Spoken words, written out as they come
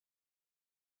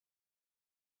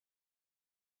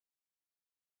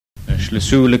le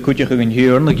súla cúteach an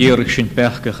hiúr na ggéirigh sin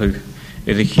pechcachu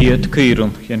i d chiad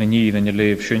círum gan níomh in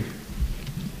léh sin.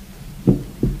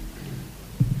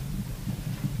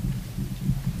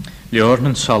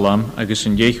 Leornan salam agus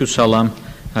an dhéchú salam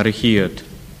ar a chiad.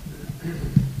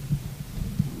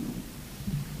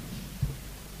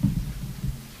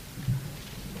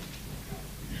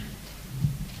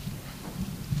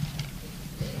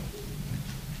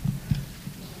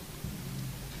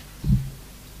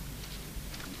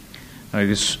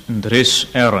 Agus an dris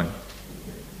éireann.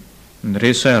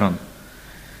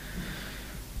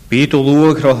 Bíd ó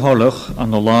luach ra holach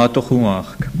an lá a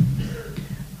chuach.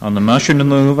 An na meisiú na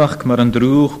nuhach mar an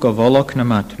drúch go bholach na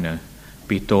matne,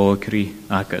 bíd dógrí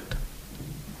agad.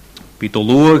 Bíd ó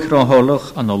luach ra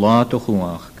holach an lá a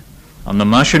chuach. An na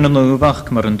meisiú na nuhach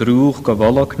mar an drúch go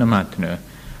bholach na matne,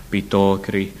 bíd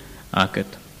dógrí agad.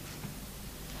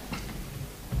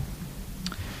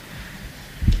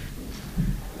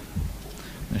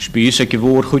 Spís ag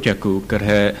bhór chuteachú gur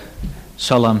he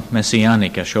salam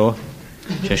messianic a seo,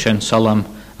 sé sin salam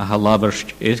a ha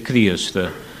labarst iad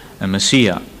Críosta a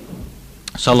Messia.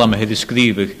 Salam a head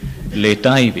iscríbh le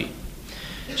daimhí.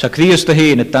 Sa Críosta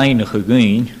héin a dainach a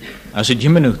gúin, as a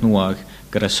diminúch nuag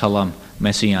gur a salam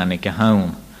messianic a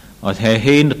haum. Ad he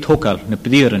héin a tócal na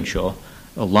bdíran seo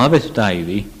a labit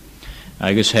daimhí,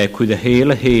 agus he cuid a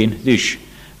héla héin dis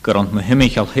gur an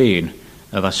mohimichal héin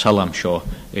a bheit salam seo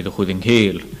iad a chud an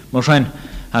chéal. Mar sin,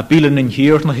 ha bílan in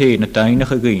hiúr na héin a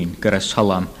dainach a gúin gur a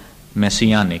salam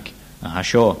messianic a ha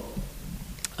seo.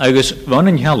 Agus bhain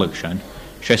in healach sin,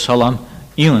 sé salam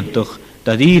íontach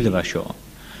da díad a seo.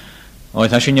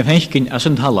 Oed ha sin a feichcin as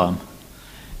an talam,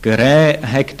 gur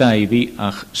heg daimhí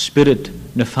ach spirit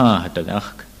na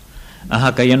fáhadadach, a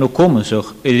ha ga dhéanú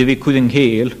cumasach iad a bhí chud an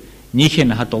chéal,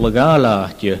 níchin ha dola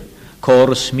gáláte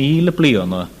córa smíle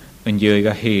bliana an dheag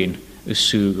a héin is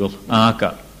súgal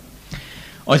ága.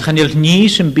 Oed chan il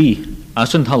níos an bí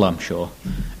as an talam seo,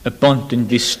 a bontin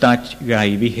di stad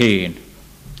gaibhí héin.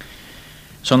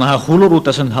 Son ha chúlarút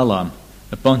as an talam,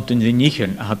 a bontin di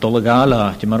níchin a ha dola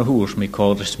gáláte mar a hús mi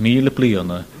córa smíle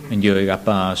bliana an dheag a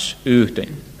bás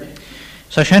útain.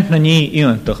 Sa sent na ní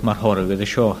íontach mar horagad a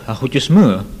seo, ha chutis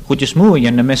mú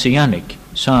yen na messianic,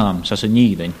 sam sa sa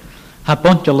nídain, ha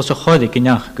bontil as a chodig in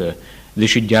achga, di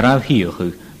si dearaf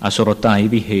híochu as a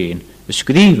rotaibhí héin,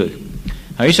 ysgrifig.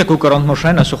 Ha isa cwcarant mor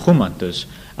sen as a chumantas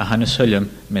a han ysylum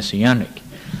messianic.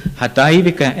 Ha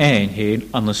daibhí a ein héin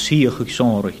an a síochuch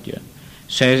sonrichtja.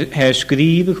 He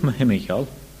ysgrifig ma himichal,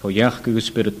 ho jachgu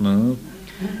spirit mú,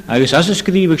 agus as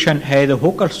ysgrifig sen he de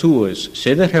hokal suas,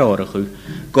 sida heorachu,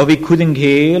 go vi cudin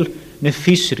géel na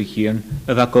fysrichien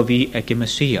a va go vi eke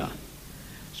messia.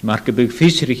 Smarke bygg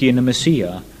fysrichien na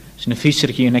messia, sna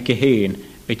fysrichien eke héin,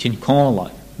 et in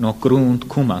kánla, no grúnt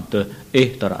kumante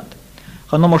éhtarad.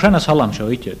 Chan na mar sena salam seo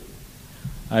uitid.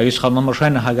 Agus chan na mar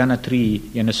sena ha gana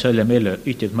trí jena sölle mille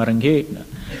uitid mar an géitna.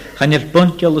 Chan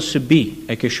buntjal a subi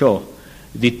eke seo,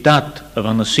 di dat a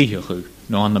van a síochu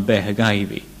no an na behe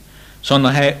gaibhí. Son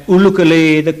na he uluke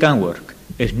leide ganwerk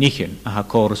níchin a ha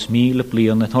córas míle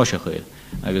blian na thoisechuil,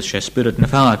 agus sé spirit na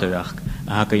fáideach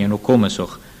a ha jenu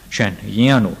cumasach sin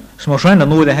dhéanú. Smar sena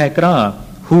nuaid a he gra,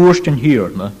 húrst an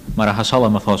hiúrna, mar a ha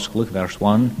salam a fosclach, vers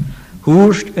 1,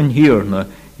 húrst an hiúrna,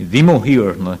 dhimo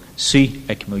hiúrna, si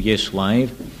ec mo yes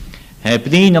live, he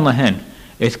bdín an a hen,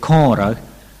 eith córag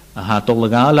a ha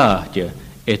dolag áláte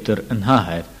etter an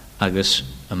hahed agus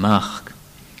amach.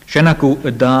 Sin acu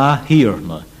a dá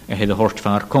hiúrna a he a hort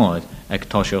far cáid ag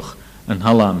toiseach an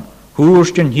halam.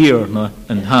 Húrst an hiúrna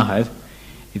an hahed,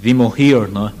 dhimo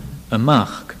hiúrna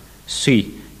amach,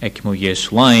 si ec mo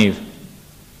yes live.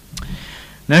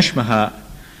 Nes me ha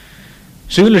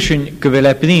súla sin go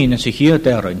bhfuil bhín as a chiad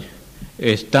éireann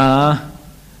is dá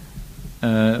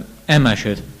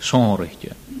emeisiid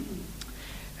sonrichte.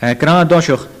 He gra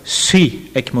doiseach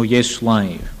si ec mo yes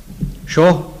live.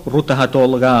 Seo ruta ha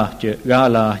dóla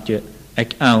gáláte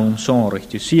ag ann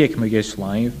sonrichte, si ec mo yes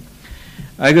live.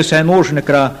 Agus he nór sin a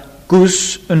gra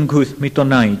gus an gúth mit o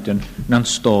naiden nan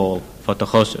stál fat a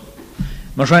chose.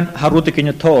 Mar sin ha ruta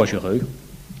cinne táiseach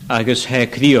agus he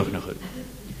críochnach.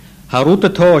 Ha ruta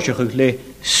táiseach le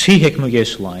si ec mo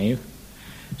yes live.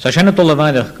 Sa sinna dola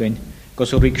bhaidach gyn,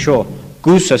 gos o rig seo,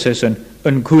 gus as is an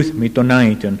gúth mit o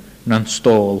naiden nan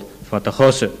stál fat a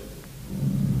chose.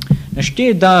 Nes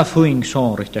dé da fuing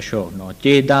sonricht a seo, no,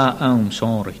 dé da ann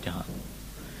sonricht a ha.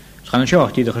 Schan seo,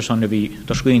 díadach a sanna bhí,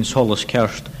 dar sgwyn solas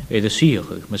kerst eid a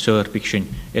síochuch, ma sörpig sin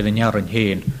eid a njaran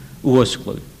héin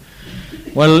uasglú.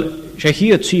 Wel, sé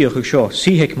hiad síochuch seo,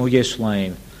 síhec mo yes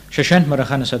laim, sé sent mar a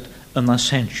chanasad an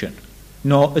ascension,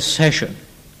 no a session,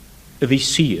 a bhí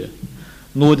sia,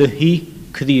 no de hi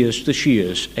Críos de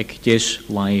sias ag des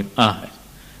laib ahad.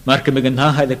 Mar go gan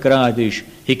ahad a gradis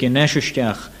hic in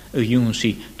nesisteach a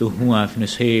dúnsaí do huaf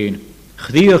nas héin.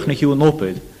 Chríoch na hiú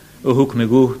nopid o húc me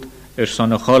gút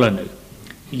son a cholannu.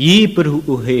 Jíper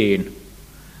o héin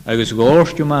agus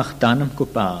górstúmach danam go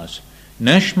bás.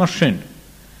 Nes mar sin,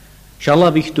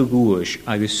 sealabhícht do gúis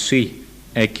agus si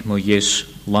ag mo yes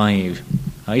laib.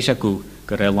 Hais acu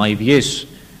gur laib yes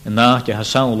yn náte ha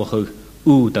saolachu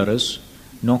údaras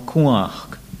no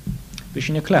cuach. Bys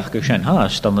yn y clech gyda sy'n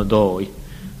hast am y doi.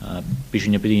 Bys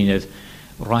yn y bydynedd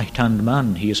right-hand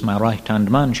man. He is my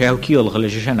right-hand man. Siaw ciolch yle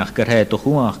sy'n ach gyrhed o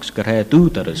chuach, gyrhed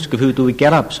údaras, gyfhwyd o i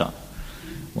gerabsa.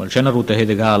 Wel, sy'n ar wta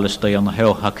hyd y gael ystau an y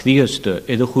hew hac ddiasta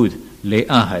iddo chwyd le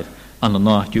ahed an y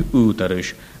náte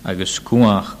údaras agus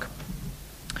cuach.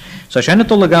 So sy'n y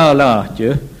dol y gael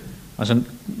áte, as yn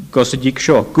gos y dig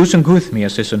sio, gwys yn gwth mi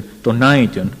as ysyn do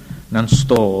naidyn na'n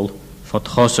stôl fod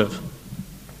chosaf.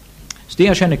 Sdi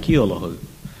a sy'n y ciolach.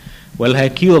 Wel, he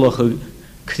ciolach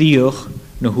crioch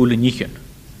na hwle nichen.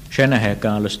 Sy'n he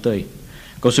gael ystau.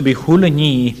 Gos y by hwle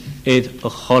ni id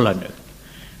y cholannu.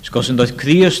 Gos yn dod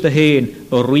crios dy hen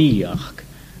o riach.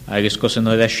 Agus gos yn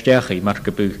dod estechi mar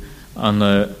gybyg an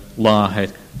y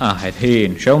lahed ahed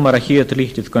hen. Siaw mar a chiad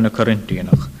lichtydd gan y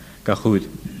Corintianach ga chwyd.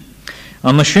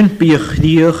 An y sy'n by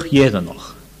chrioch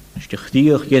jedanoch. Ysdi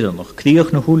chrioch jedanoch.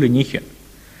 Crioch na hwle nichen.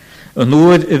 Yn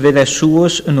oed y fydd e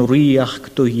sŵs yn riach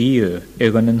do hiw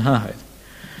egon yn hahed.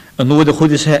 Yn oed y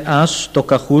chwydys he as do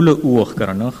ga chwle uwch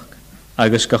garanach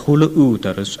agus ga chwle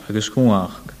údaras agus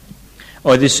chwach.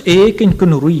 Oedd is egin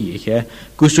gyn riach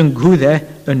gwys yn gwydde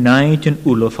y naid yn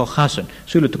wlof o chasan.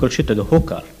 Sŵl y tygol sydd y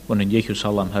hwgar o'n yn iechw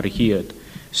salam har i chiad.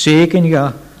 Segin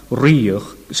ga riach,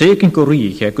 segin go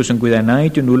riach gwys yn gwydde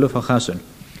naid yn wlof o chasan.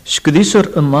 Sgydisar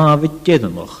yn lafyd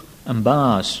jedanoch yn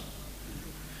bas.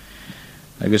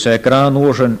 Agus gran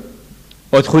oorsen,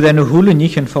 oedd chwyd en y hwle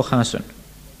nich yn ffochasan.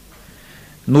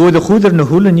 Noed y chwyd na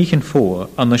hwle nich yn ffo,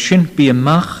 an y sy'n by y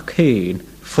mach cain,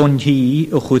 ffon hi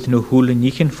o chwyd na hwle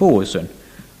nich yn ffoasan,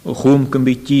 o chwm gyn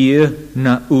by dia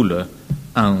na ule,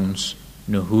 ounce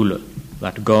na hwle.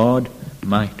 That God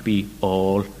might be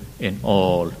all in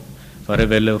all. Far y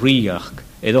fel y riach,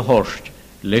 edrych horst,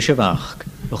 leis y fach,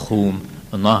 y chwm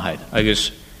yn nahed.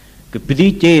 Agus, Gybyddi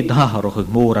ded aharwch ag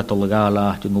môr at olyg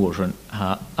alaht yn orsyn,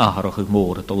 a aharwch ag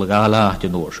môr at olyg alaht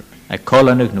yn orsyn. A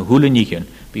colanwch na hwle nichen,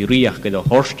 by riach gyda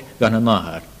horst gan y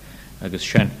nahar, agos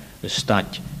sy'n y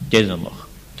stad dedynloch.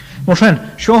 Mor sy'n,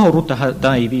 sio rwta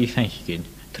da i fi ffenchgyn,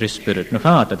 trispirit na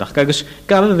ffadadach, agos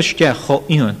gafel fy stiach o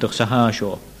iantach sa ha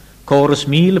sio. Corus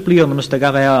mil blion ymys da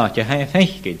gafel at a ha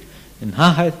ffenchgyn, yn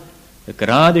hahad, y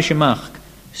gradis y mach,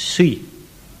 si,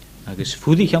 agos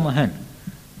ffwdich am a hen.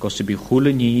 Gos y by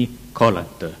chwle ni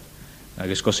colanta,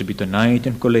 agos gos y by dy naid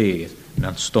yn goleid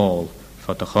na'n stôl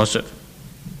ffod y chosaf.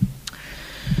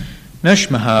 Nes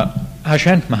ma ha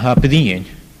sy'n ma ha byddi'n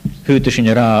hwyd sy'n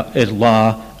ra i'r la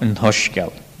yn hosgel.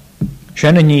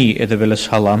 Sy'n ni iddo fel y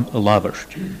salam y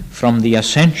laverst, from the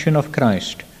ascension of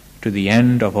Christ to the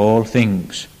end of all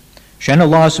things. Sy'n y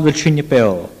la sy'n fel sy'n y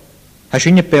beo. Ha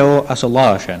sy'n y beo as y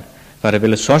la sy'n, far y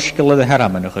fel y sosgel y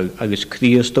ddeharamannach agos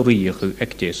crios do riach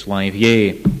ag dis laif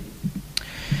ie.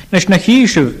 Nes na chi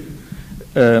sy'n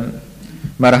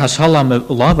mar a salam y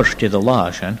laverst iddo la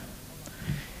sy'n,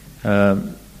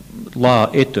 la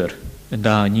idr yn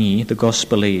da ni, the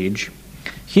gospel age,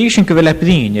 chi sy'n gyfel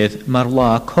ebddynydd mar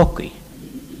la cogi,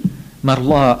 mar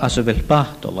la as y fel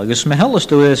bahtol, agos me helys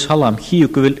do ys halam chi yw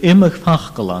gyfel imach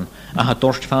fachgalan a ha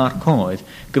dorst far coedd,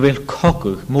 gyfel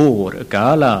cogwch môr y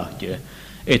gael adio,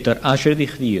 etar asher di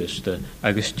chdiuste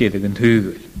agos dydig yn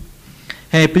hwgl.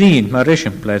 He blin mar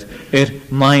rysiampledd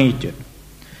naidyn,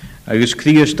 agos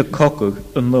chdiuste cogwch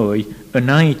yn lwy y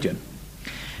naidyn.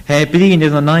 He blin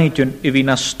iddo naidyn I fi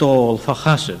na stôl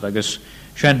ffachasaf, agos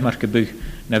sy'n mar gybyg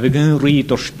na fi gyn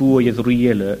ryd o'r spwy iddo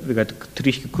riele, fi gad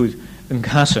trich gwydd yn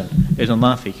casan iddo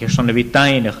nafig, son na fi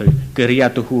dainach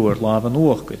gyriad o hwyr laf yn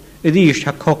o'ch gwydd. Iddi eist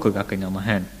ha cogwch ac yn yma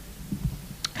hen.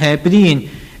 He blin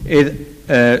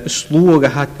slúg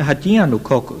a hadianú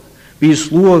cogwch. Bí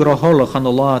slúg ra holach an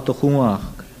o lát o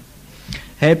chwach.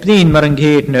 He blin mar an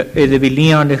gédna iddo fi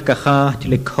lianach ga chat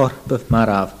le corpaf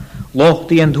maraf.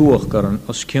 Lochti an dúachgaran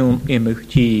os ciwn imach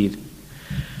tíð.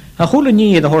 Ha chwle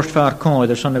ni iddo horst far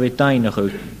coed son a fi dainach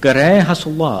gare has o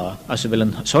la as y fel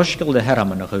yn sosgil de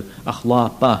heramanach ach la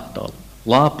bahdal,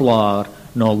 la blar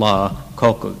no la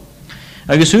cogwch.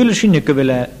 Agus yw'r sy'n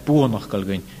gyfele bwynach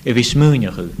galgyn fi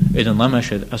smwynach iddo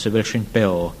namasyd as y fel sy'n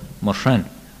beo mar sy'n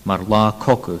mar la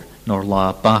cogwch nor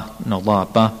la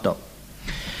bahdal.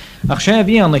 Ach se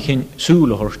fi anach yn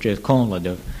sŵl o horstedd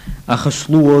conladaf ach y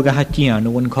slwg a hatian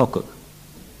o'n cogwch.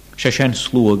 Se sy'n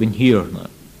slwg yn hirna.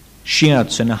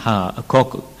 siad sy'n ha y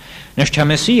cogw. Nes ta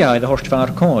Mesia idd horst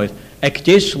fawr coedd, ag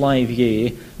dis laif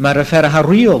ie, mae'r affair ha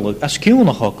riolwg as ciwn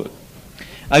o cogw.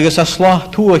 Agus a slah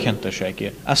tuachanta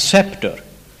segi, a scepter.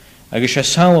 Agus a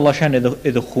sawl a sian idd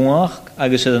y chwach,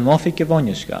 agus idd y nofig i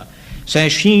fonyska.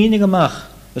 Sa'n sy'n i gymach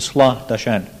y slah da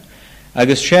sian.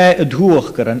 Agus se y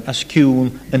dwch gyran as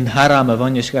ciwn yn haram y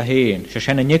fonyska hen, se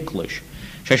sian y niclish.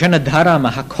 Se sian y dharam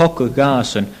a ha cogw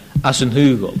gasan as yn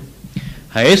hwgol.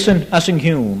 Ha esyn as yn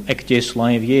hiwm ag dis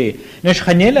laif ie. Nes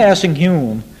chanela as yn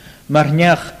hiwm, mar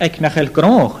niach ag nachel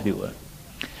groch diwa.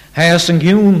 Ha as yn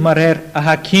hiwm mar a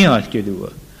ha cialt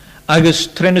diwa. Agus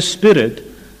tren y spirit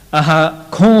a ha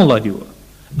cola diwa.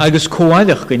 Agus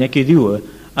coadach gyn ag diwa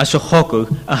as y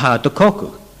chogwg a ha dy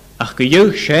cogwg. Ach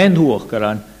gyw sien hwch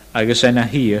gyran agus yna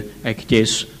hi ag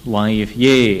dis laif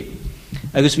ie.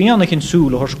 Agus fi anach yn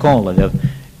sŵl o'r scola def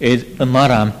idd y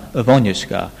maram y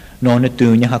fonyska. Non y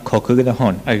dŵnia ha cogwg ydw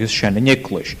hon, agus sian y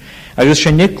niclish. Agus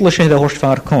sian niclish ydw hwrs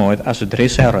fawr coedd as y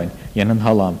dres erin, yen yn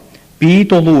halam.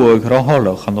 Byd o lwg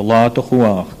roholwch an y lad o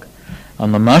chwach.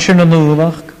 An y masyn y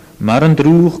lwlach, mar yn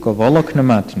drwch gofolwch na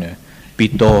matne,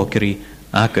 byd dogri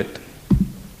agad.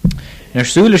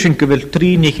 Nes sŵl ysyn gyfel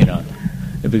 3 nichinan,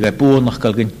 y bydd ei bwyd nach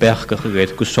gael gynt bechgach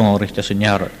ygyd gwsonrych das yn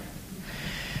iarad.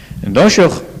 Yn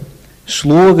dosioch,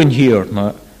 slwg yn hir na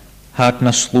had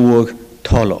na slwg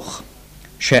toloch.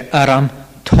 Se aram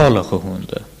tolach o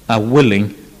hwnda, a willing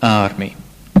army.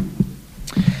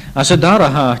 As y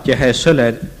dara ha, je he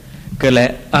syled gyle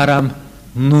aram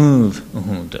nŵf o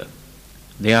hwnda.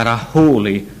 They are a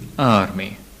holy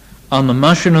army. An y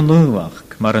masyn yn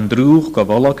lwach, mar yn drwch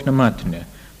gofolog na matne,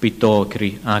 byd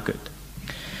dogri agad.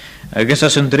 Agus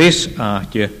as yn dres a,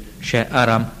 je se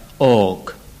aram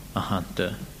og a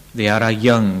hanta. They are a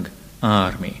young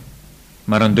army.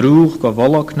 Mar yn drwch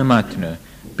gofolog na matne,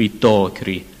 byd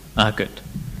dogri agad.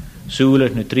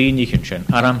 Sŵlach na 3 nichen sy'n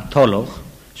aram toloch,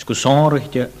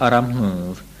 sgwsonrichte aram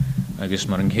hwf, agos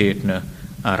mar yn ghed na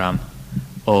aram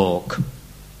og.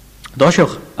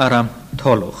 Dosioch aram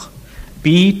toloch,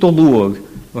 byd o lwg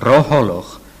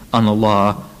roholoch an y la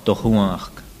do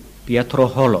hwach, byd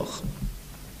roholoch.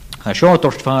 A sio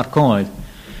dorst fawr coedd,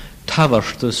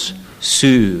 tafarstus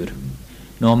sŵr,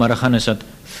 no mar a chanesad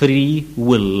free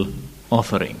will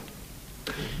offering.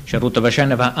 Se rwt a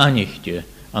fasyn efo anichtio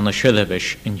an y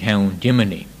siedefys yn iawn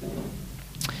dimini.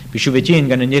 Bysio fe dyn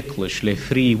gan y niclish le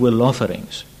free will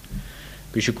offerings.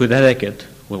 Bysio gwyddeddegyd,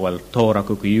 wel, tor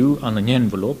ac o gwyw an yn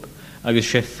envelop, agos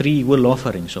se free will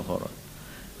offerings o horo.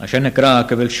 A sy'n y gra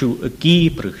gyfel siw y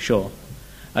gybrych sio,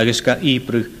 agos ga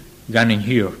ibrych gan yn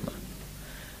hirna.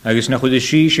 Agos na chwyd y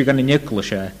si gan y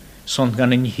niclish son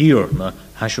gan yn hirna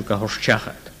hasio ga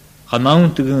horstiachad.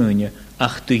 Chanawn dy gynnu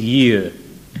ach dy gyr.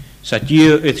 Sa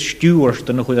diw ydd stiwart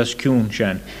yn ychwyd as cwn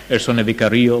sian, son y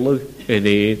vicariolwg ydd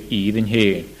idd yn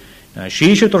hen. Na si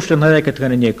eisiau dorst yn edrych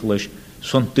gan y niclish,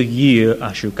 son dy gyr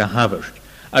as yw gahafyrst.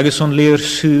 Agos son leir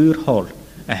sŵr hol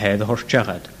a hedd hors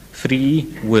tiachad, free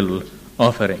will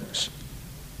offerings.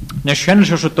 Na sian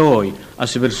sy'n doi,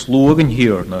 as y fel slwg yn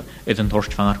hirna ydd yn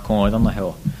dorst fawr coedd an na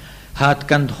heo. Had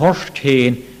gan dorst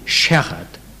hen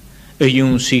siachad y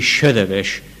yw'n si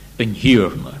siedefys yn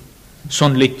hirna.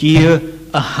 Son le diw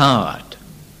a had,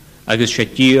 agos se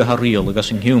diw ha riol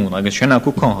agos yn hiwn, agos sian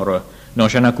acw kohra, no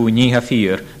sian acw ni ha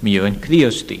ffyr mi yn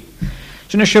criasti.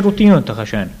 Sy'n eisiau rwtyn tach a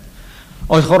sian.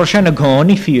 Oedd chor sian a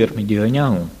gani ffyr mi diw yn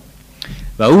iawn.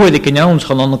 Fa wyd ik yn iawn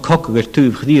s'chan an y cocog ar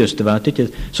tŵf chdiast fa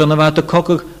dydydd, son a fat y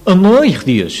cocog yn o'i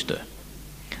chdiast.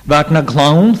 Fat na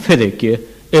glawn ffyddegi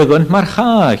ygon mar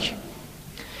chach.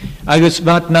 Agos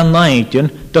fat na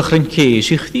naidyn dychryn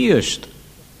ces i chdiast.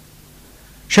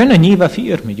 Sian a ni fa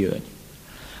ffyr mi diw yn.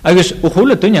 Agus o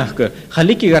chwle dyniach go,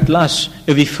 chaliki gat las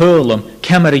y fi ffyrlwm,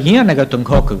 camer yen ag at yn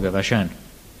cocog y fa sian.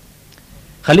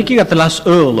 Chaliki gat las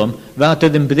yrlwm, fa at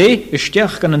ydyn bydde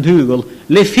ysdiach gan yn hwgl,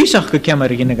 le ffisach go camer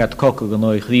yen ag at cocog yn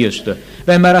o'i chdiasta.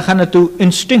 Fe mar a chan atw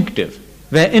instinctive,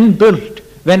 fe inbult,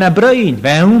 fe na brain,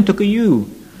 fe hwnt ag yw.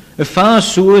 Y fas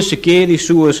sŵas y geri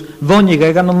sŵas, fonig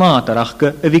ag an y matar ach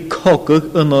go, y fi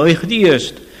cocog yn o'i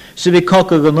chdiast. Se fi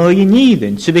cocog yn o'i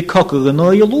nidyn, se fi cocog yn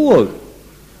o'i lwg.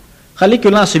 Chalik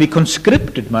yw las i fi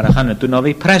conscripted mar a channa dwi'n o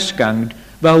fi presgangd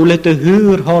fa wlet y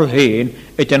hwyr hol hen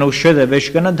ydyn o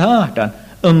siedefys gan y datan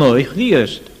yn o'i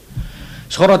chdiast.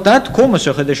 Sgor o dad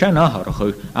comasach ydy sian aharach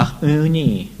ach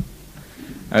yni.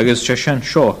 Agos sian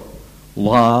sio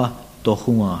la do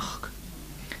chwach.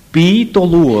 Byd o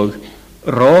lwg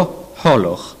ro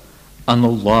holoch an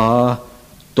o la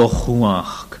do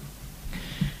chwach.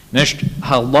 Nes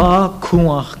ha la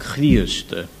chwach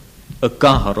chdiasta y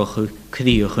gaharach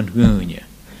criach yn gwynnu.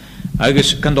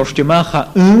 Agus gan dorstio mach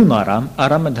a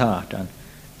aram y datan,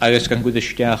 agus gan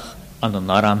gwyddistiach an an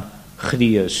aram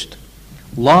chríost.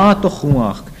 Lá do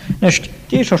chuach. Nest,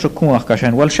 déis os a chuach a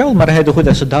sin, well seall mar head a chud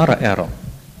as a dara eram.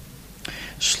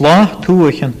 Slá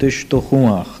tuachantis do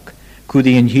chuach,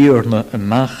 cudi an hiorna a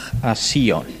mach a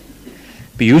Sion.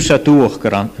 Biús a tuach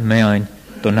garan meain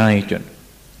do naidun.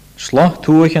 Slá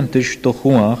tuachantis do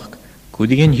chuach,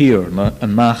 cudi an hiorna a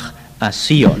mach a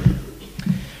Sion.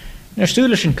 Nest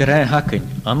úla sin gyrra hacyn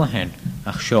anna hen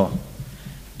ach sio.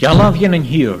 Dialaf yen an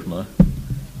hiorna,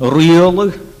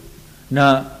 riolig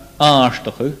na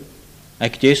ástachu,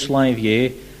 ag déslaif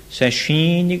je, se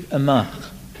sínig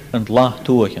amach an lá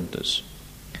tuachantas.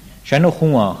 Sen o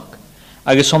chuach,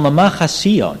 agus an amach a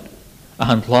Sion, a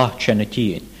han lá sen a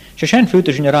tíin. Se sen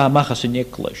futas in ra amachas in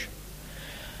Niclas.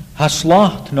 Ha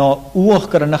slacht na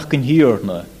uachgar an ach gan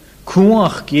hiorna,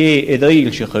 chuach je id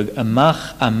eilsechig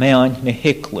amach a mean na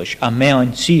Hiclas, a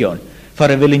mean Sion,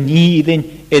 far a vil níðin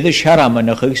id a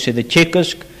sharamanachig sydd a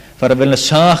tikask, far a vil na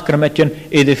sachgrametjan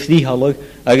id a fríhalag,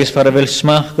 agus far a vil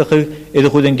smachgachig id a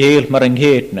chud an géil mar an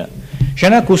gétna.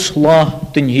 Sen ac o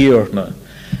slacht in hiorna,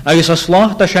 agus a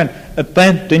slacht a sen a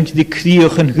bentint di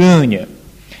críoch an gúne,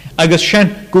 agus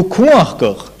sen go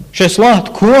chuachgach, se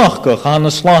slacht chuachgach an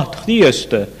a slacht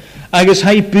chríosta, agus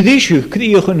hai bydísiu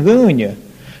críoch an gúne,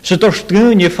 sa dorst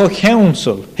gúne fá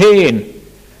council, hén,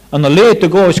 an a leid a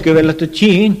gos go vel at a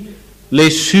tín, le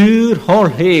súr hol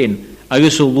hén,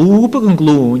 agus a lúbag an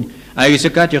glún, agus a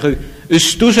gatioch is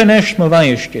stús an est ma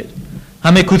vaistid.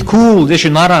 Ha me cud cool dis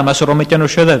an aram as a romit an o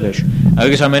siadavis,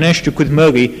 agus ha me estu cud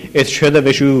mugi eith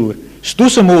siadavis úr.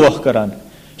 Stús a múach garan,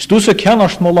 stús a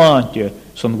cianast mo lántje,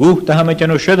 som gúcht a ha me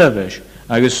an o siadavis,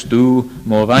 agus stú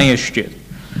mo vaistid.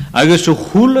 Agus o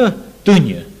chula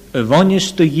dunne, a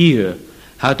vannis de gyr,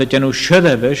 hat a an o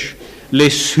siadavis le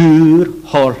súr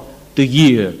hol de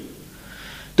gyr.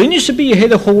 Dunne se bi a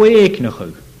head a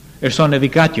choéeknachug, son a vi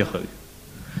gatjachug.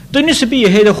 Dunne se bi a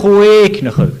head a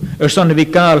choéeknachug, son a vi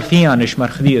gaal fianis mar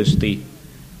chdiesti.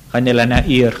 Chanel na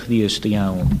eer chdiesti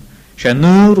jaun. Se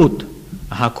nurut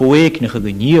a ha choéeknachug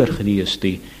a nier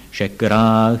chdiesti, se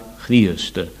graag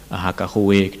chdiesti a ha ka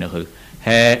choéeknachug.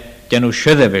 He janu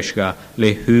shedevishga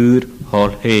le huur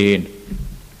hol heen.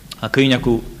 Ha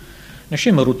kuinaku, na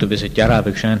shimarutu visit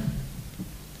jaravik shan.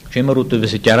 Shimarutu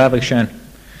visit jaravik shan.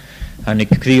 Han ik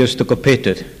kriest ook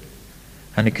opetted.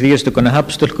 Han ik kriest ook een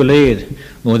hapstel geleid.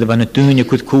 Maar de van het tuinje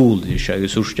kut koeld is. Hij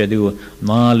is urste duw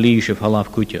na lies of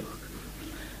half kutjach.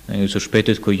 Hij is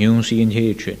urspetted ko junsi in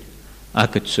heetje.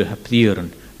 Akket ze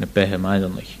hapdieren ne pehe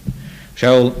meidenlich.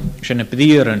 Schaul ze ne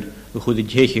pdieren we goed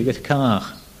het heetje get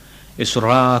kaag. Is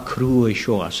ra kruwe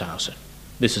show asasen.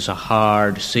 This is a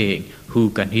hard saying. Who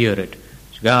can hear it?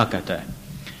 Gakate.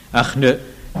 Ach ne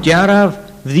jarav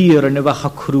dieren ne wacha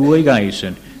kruwe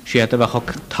geisen. Siat a bach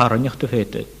tarnach te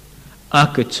fete.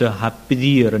 Akket ze ha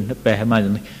pedieren na pehe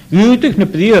meidenlich. Utig na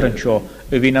pedieren sjo.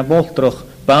 Vi na voltrach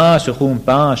baas o groen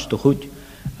baas te goed.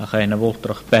 A ga na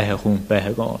voltrach pehe groen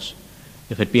pehe gas.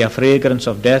 If it be a fragrance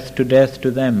of death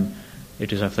to them,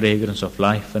 it is a fragrance of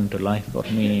life unto life for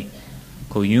me.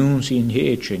 Ko junsi in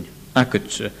heetjen.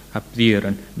 Akket ze ha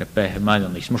pedieren na pehe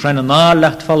meidenlich. Maar zijn een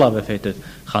naalacht vallen we fetet.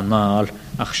 Ganaal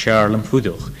ach charlem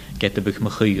voedoch. Gette bich me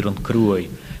gieren kroei.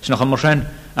 Is nog een zijn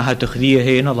a had de grie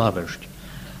heen al laverst.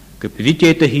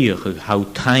 Gepedit te hier hou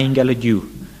tijn gelle duw.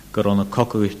 Geron een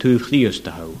kokke tuur gries te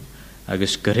hou.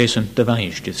 Agus gerissen te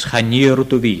wijst. Het is ganieru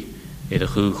te wie. De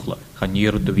googla.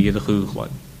 Ganieru te wie de googla.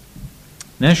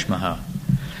 Nesh ma ha.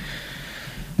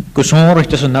 Gusonrig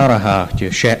tes een nara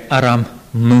haagtje. She aram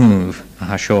move.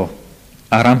 Ha sho.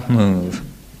 Aram move.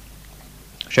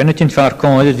 She net in vaar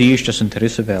koeide die is tes een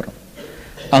terisse verum.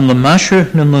 An de masje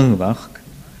ne nungwach.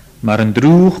 Maar een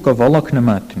droeg gewolk na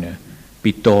matne,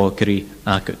 bitogri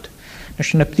akut.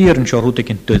 Nes na ptieren sjo roet ik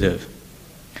in tudev.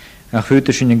 Ach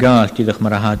futer sin egal, tidach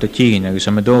maar a hat tien, agus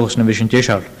am dogs na vision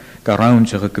tishal, ka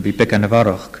raunzig ik bi pek an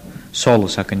varach,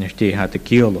 sols hak in te hat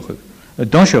keeloch.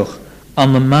 Donsjoch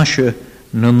an de masje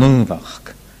na nungwach,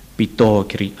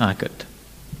 bitogri akut.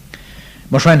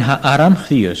 Maar zijn ha aram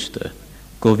chriuste,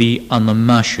 go vi an de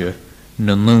masje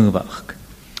na nungwach.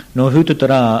 No futer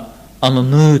ra an de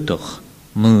nutoch,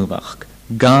 Muvach,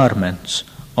 garments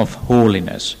of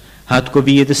holiness, had go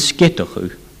wie de skittochu,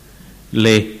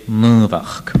 le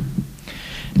muvach.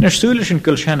 Nes stulish in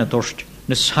kulshana torst,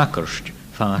 nes hakkerst,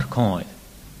 vaar kooi.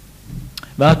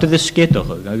 Wat de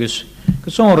skittochu, agus,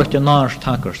 gezonrig de naarst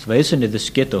hakkerst, wezen de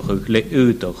skittochu, le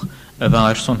utoch,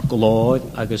 waar son gloid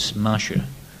agus masje,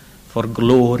 for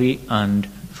glory and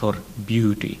for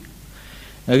beauty.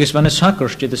 Agus van es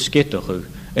hakkerst de skittochu,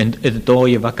 en het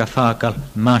dooie wakafakal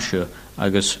masje,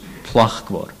 agus plach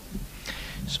gwor.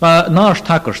 Sma naarst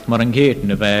hakkerst maar een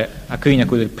geeten we a kuina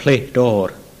kuder pleit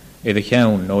door de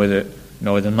geun no de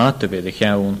nó iad an mata byd y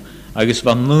chawn, agus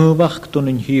van nubach dyn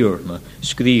yn hyrna,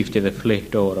 sgrif dydd y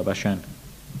fflecht o'r a fashan.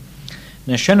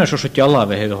 Na sianna sio sy'n diala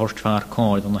fe hedd y horst ffa'r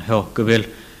coed yn y heo, gyfel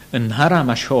yn haram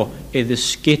a sio idd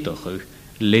ysgydwch yw,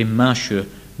 le masio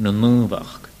na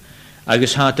nubach.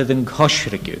 Agus hat idd yn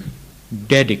cosrigyw,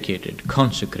 dedicated,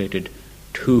 consecrated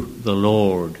to the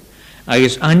Lord.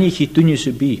 Agus anig I dynnu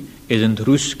sy'n bi, idd yn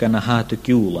drwsgan a hat y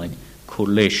giwlain,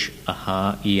 cwlish a ha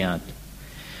iad.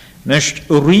 Nest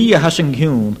uri a has yn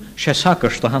gwn, se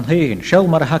sakarst a han heen, sjel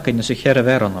mar a hakin as a chere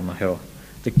veran am a heo.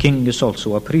 The king is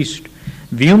also a priest.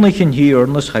 Vianich in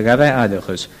hiernes hagawe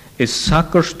adichus, is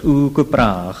sakarst u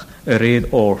gebraag, a red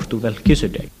oort u wel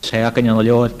kisedek. Se akin an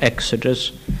leor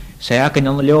Exodus, se akin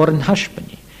an leor in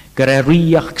Hashpani. Gare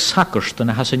riach sakarst an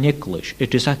a has in English,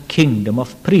 it is a kingdom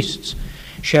of priests.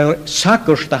 Se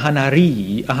sakarst a han a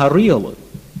ri, a ha rielu.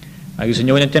 Agus in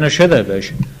join ten a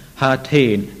shedevish, hat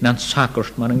heen nan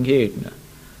sakarst man een geedne.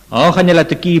 Och an je laat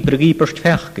de kieper giepers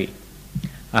vechki.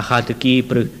 A gaat de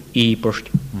kieper iepers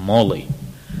molly.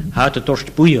 Hat de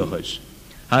torst boeiges.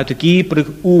 Hat de kieper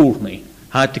oorni.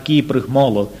 Hat de kieper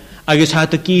molle. Agus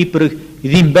hat de kieper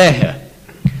dimbehe.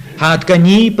 Hat gan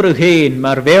iepers heen,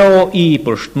 maar wel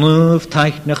iepers nuuf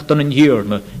teichnig dan een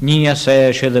hierne. Nia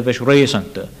se de ves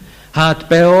rezante. Hat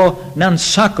beo nan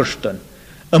sakarsten.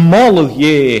 Een molle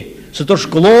je. Ze torst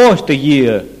gloos de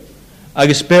je.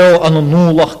 Agus beo an een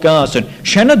nulach gasen.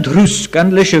 Sjenne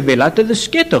druskan lisje velate de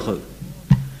skittige.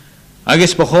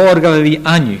 Agus bechorga vi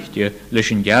anichtje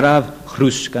lisjen jaraf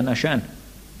chruskan a sjen.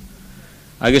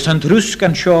 Agus an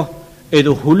druskan sjo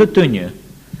edo hule tunje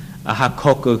a ha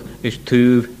kokkig is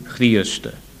tuv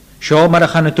chrieste. Sjo maar a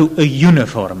channe tu a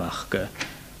uniformachke.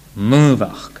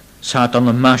 Nuvach. Saat an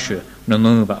een masje na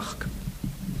nuvach.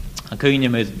 A kun je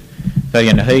met bij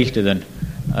een heilte den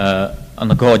an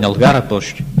de goden al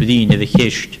garpost bedienen de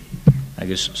gist.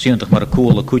 Agus sientig maar a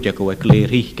koele kutjako a kleer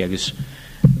hiek. Agus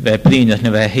wij bedienen na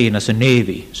wij heen as a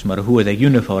navy. Så maar hoe de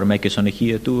uniform ekki son a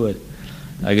hier toe.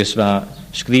 Agus wa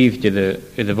skrift i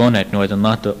de vonnet nooit an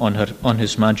natte on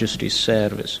his majesty's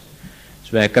service.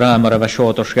 Så wij gra maar a wa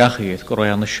short schachig.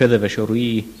 Koroi an a shidde wa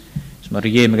shorui. Så maar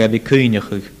jem ga vi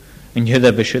kuinigig. En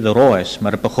hydde wa shidde roes.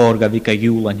 Maar a bachor ga vi ka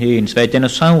jul an heen. Så wij den a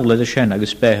saule de shen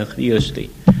agus behig diusti.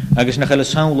 Agus na hele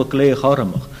saule kleeg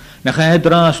armig. Na ga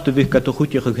draast de wik to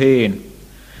goedjig heen.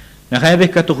 Na ga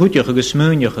wik to goedjig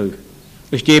gesmeunjig.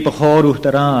 Stepe horuch de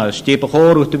raas, stepe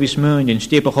horuch de wismeunjen,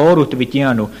 stepe horuch de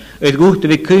witjano. Het goede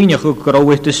we kunjig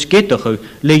grauw te skittig,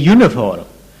 le uniform.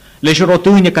 Le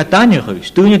rotunje katanjig,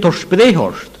 stuunje tor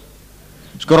spreehorst.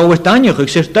 Sgrauw tanjig,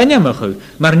 zegt tanjamig,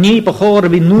 maar niet behoren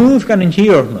wie nuuf kan in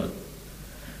hierne.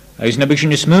 Hij is nebig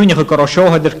in smeunjig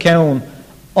grauw der keun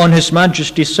on his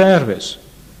majesty's service.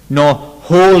 No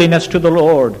holiness to the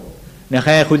Lord. Na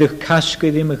ga goede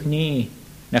kaske die mig nie.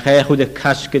 Na ga goede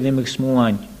kaske die mig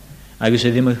smoan. Agus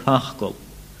ddim yn ffachgol.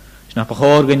 Sna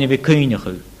bachor gan i fi cynnych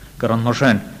yw, gar an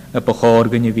marsen, y bachor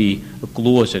gan i fi y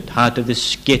glwysyd, hat y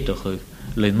ddysgydych yw,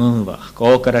 le nynfach.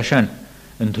 O gar asien,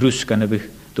 yn drws gan i fi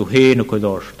dw hen o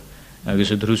cwydorst, agus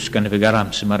y drws gan i fi gar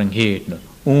amser mar yng nghedna.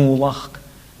 Úlach,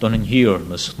 don yn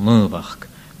hirnas, nynfach,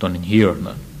 don yn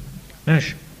hirna.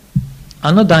 Nes,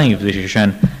 anna daif ddys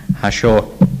asien, ha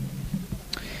sio.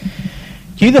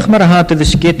 Gydych mar hat y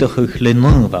ddysgydych yw, le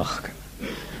nynfach.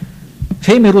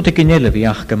 Fe mi rwyd y gynele fi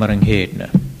achga mar yng nghedna.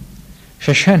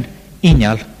 Se sien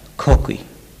inal cogi.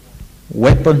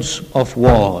 Weapons of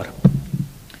war.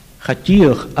 Cha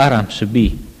diolch aram sy bi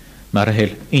mar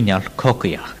hel inal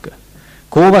cogi achga.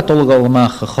 Cofa dolgol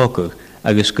mach a chogig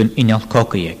agus gyn inal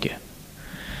cogi ege.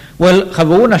 Wel, cha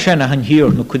fawna sien a han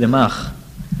hir nhw cwydymach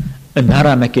yn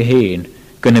aram ege hen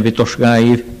gyn y fi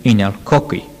dosgaif inal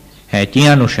cogi. He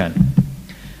dianw sien.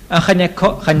 A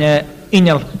chane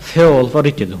inal feol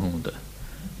foridydd hwnda.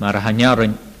 Maar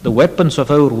hanjarin, the weapons of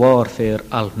our warfare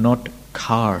are not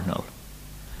carnal,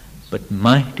 but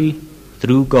mighty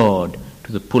through God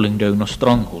to the pulling down of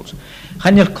strongholds.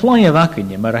 Hanjal kloje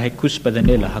vakinje, maar hij kuspa de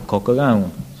nilla ha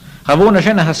kokagaun. Havona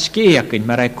jena ha skeakin,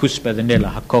 maar hij kuspa de nilla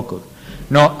ha koku.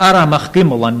 No aramach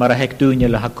gimmelan, maar hij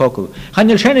dunjela ha koku.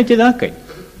 Hanjal jena te dakin.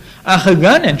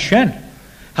 Achagan en shen.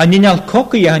 Hanjal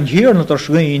koku han hier not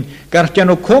schwein,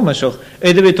 gartjano komisch,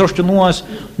 edwe torst nuas,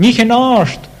 nicht en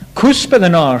arst. Cuspa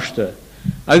den arste,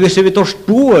 agus e vi torst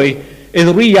boi ed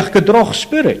riach gedroch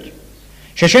spirit.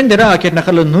 Se sende raak et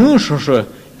nachal nuusose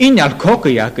inal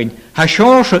kokejakin, ha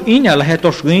sjose inal het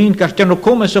os geen kartjano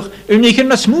komesig nicht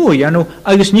na smoe janu,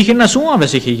 agus nicht na soave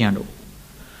sich janu.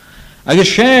 Agus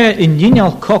se in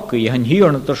inal koke han hier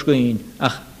not os geen,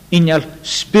 ach inal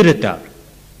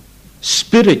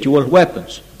spiritual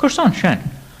weapons. Korsan shen.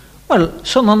 Well,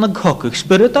 son an the koke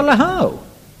spiritual how.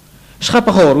 Schap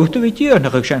a hor ut vi tier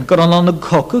nach shan kan an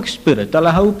cock spirit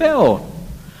ala how beo.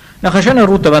 Nach shan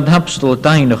route van hapstel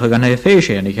deinige gan he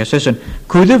feesje ik sessen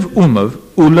kudev umov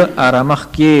ule aramach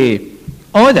ge.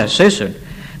 Oda sessen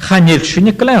ganil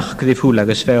shine klach kri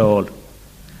fulages feol.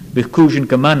 Bi kujen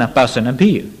kamana passen en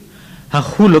bier. Ha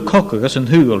hule kokkers en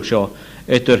hugel sjo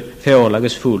etter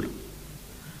feolages ful.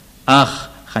 Ach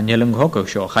ganil en kokker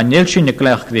sjo ganil shine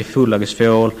klach kri fulages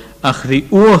feol ach die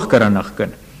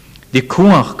oorkaranachken. Die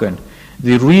kuachken.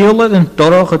 Die reële en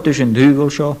torge tussen hugel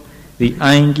sjo die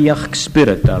eingiach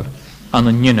spiritual an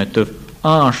een unit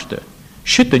aaste.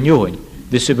 Shit en join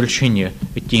de sibel shinje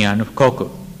het dian of kokker.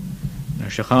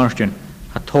 Nou ze gaarsten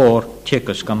het hoor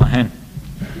tjekkes kan hen.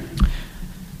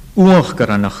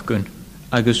 Oorkaranachken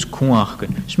agus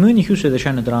kuachken. Smunig huse de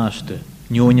shane draaste.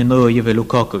 Njonje nooie velu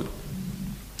kokker.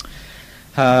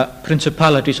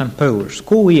 Principalities and powers.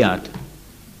 Ko iad.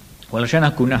 Wel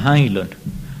shana kuna heilen.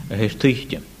 Het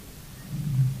tichtje.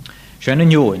 Shana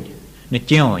njoin. Net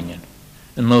jaanjen.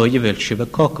 En nooie wil shiva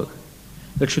kokker.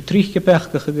 Wil je trichtje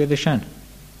pechke gegede shan.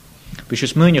 Bis je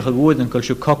smunig geworden kal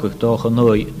je kokker toch een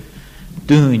nooie.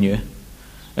 Dunje.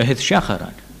 Het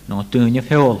shacharan. No dunje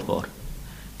veel voor.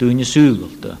 Dunje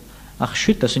sugelte. Ach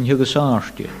shit as in je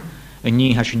gesaartje. En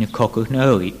nie has je kokker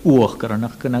nou.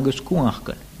 Oorkaranachken agus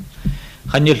kuachken.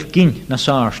 Gaan je kin na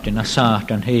saartje na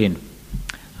saarten heen.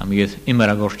 Am je immer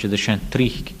agortje de shan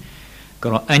tricht.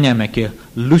 Gro enyameke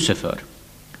Lucifer.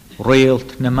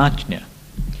 Reelt na matne.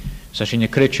 Sa je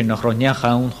kretje nog ronja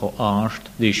gaan go aard.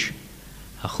 Dus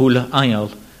ha goele ayal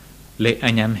le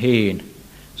enyam heen.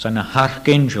 Sa na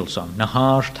archangel sam na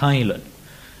haar teilen.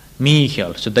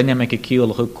 Michael, so dynamic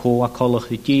keelige koa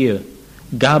kollige die.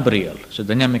 Gabriel, so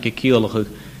dynamic keelige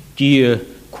die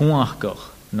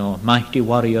koachkach. No mighty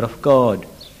warrior of God.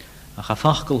 A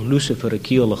gafachkel Lucifer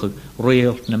keelige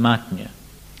real na matne.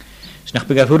 Snach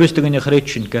bega voorstig in je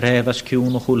gretchen gerei was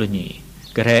kiun nog huleni.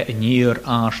 Gerei een jaar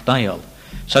aanstijl.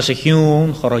 Sa se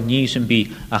kiun goroniesen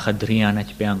bi a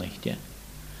gedrianet benichtje.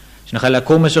 Snach ala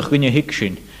komen zich in je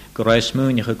hikshin. Gerei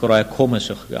smunige gerei komen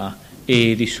zich ga.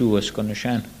 Die sues kunnen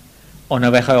zijn.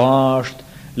 On weg aast,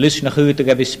 lis nach uit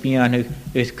te spianu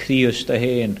uit Christus te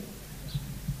heen.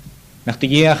 Nach de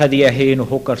jaren die heen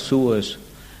hokker sues,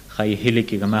 ga je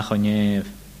hilike gemachoneef.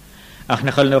 Ach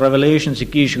nach alle revelations ik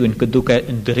kiesgun kaduka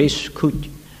een dres kut,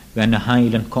 wenn een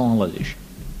heilen kanel is.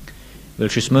 Wil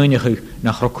je smunige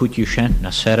nach rokutje zijn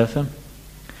naar seraphim?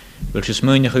 Wil je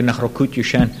smunige nach rokutje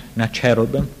zijn naar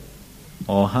cherubim?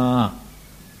 Oha,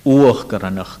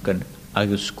 oorkaranachken,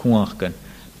 agus kuachken.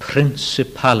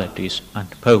 Principalities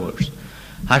and powers.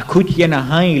 Haar kut jena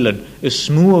heilen is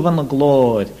smoe van de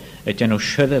gloed et jeno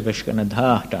shudde visken het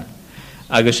hartan.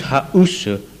 Agus ha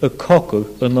usse a kokke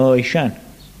a nooi shan.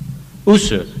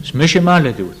 Usse smisje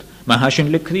male doet, maar ha sjen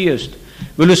le Christ.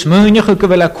 Wil us munige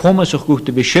gewela komme zich goed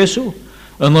te beschissen.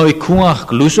 A nooi kuach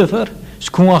Lucifer,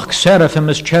 skuach seraphim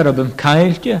is cherubim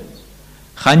keiltje.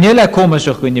 Ganjela komme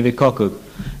zich gunje we kokke,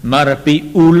 maar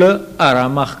bi ule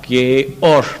aramach je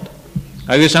ort.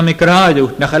 Agus am ik raadu,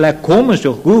 nach alle komen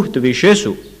zo goed te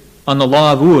beschissen. An de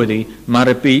la woorden,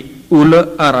 maar bi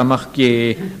ule aramach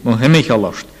je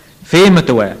mohemichalost. Feme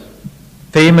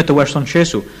te weer stan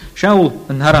Jesu. Shaul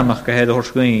een haramach geheid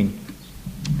hoorschween.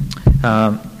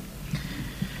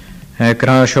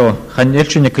 Graasjo, gaan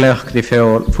niet in de klech die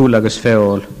veel, voelages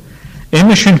veel.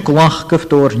 Immers een klach gef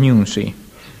door nieuwsie.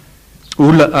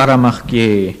 Ule aramach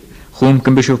je, gewoon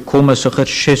kan beschissen komen zich het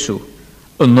Jesu.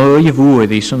 Een nieuwe woord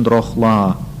is een droog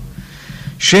la.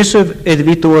 Jesu het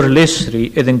wit door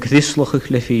lesri het een christelijke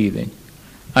glevieding.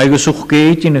 Agus ook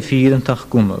geet in de 84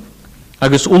 komen.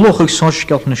 Agus oorlog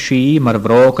sorskelt na schie, maar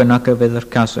wraken nakke weder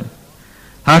kassen.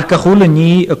 Haar kachule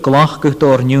nie een klachke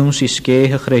door nieuws is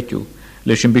kege gretju.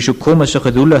 Les een beetje komen zich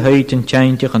het oele heid en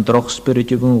tjintje en droog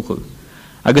spiritje woege.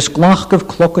 Agus klachke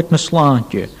klokket na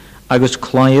slaantje. Agus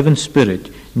klaiven spirit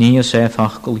nie is hij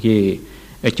fachkel je.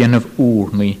 Het jen of oer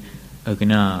me.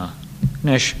 Agna.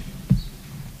 Nesh.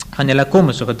 Han je la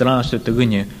komen zich het draaste te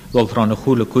gunje. Wel van een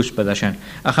goede kuspe dat zijn.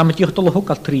 En gaan met je tolle ook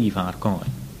al 3 van komen.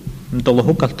 Met tolle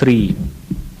ook al 3.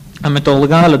 En met tolle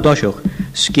gale dosjoch.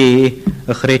 Ske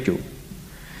een gretju.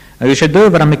 En je zet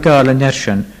over aan mekaar en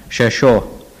nersen. Ze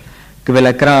zo.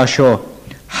 Gewille kraa zo.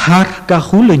 Har ka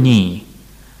goede nie.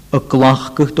 Een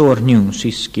klachtig door nieuws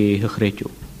is ske een gretju.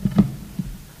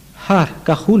 Har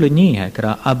ka goede nie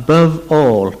hekra. Above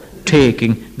all.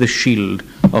 Taking the shield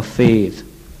of faith.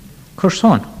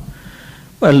 Kurson.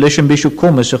 Wel, les een beetje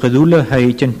komen ze gedoele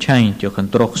heid en tjintje en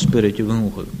droog spiritje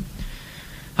woege.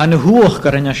 Han hoog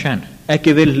kan je zijn. Ik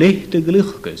wil lichte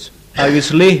gelukkig. Hij is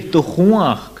lichte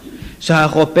hoog. Ze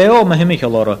gaan op jou met hem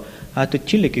geloren. Had het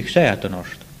chillig gezegd ten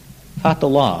oost. Had de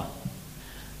la.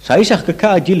 Saisach go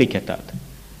cá dilicatad.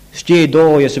 Sté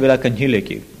dó is bhfuil an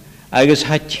hiiliiciú. Agus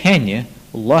ha tenne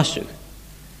lasú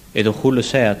iad a chula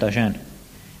sé a sin.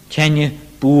 Tenne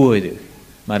búidir,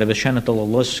 mar a bheith sinna dul a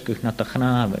luscuch na a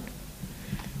chnáfad.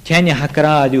 Tenne ha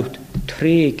gráadúcht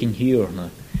tréc in hiúrna,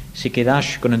 si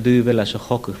cédáis go na dúbhfuil as a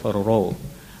chocuch far a ró.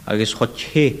 Agus chod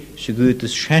ché sa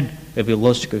gútas sin a bhí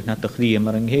luscuch na a chrí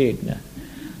mar an héadna.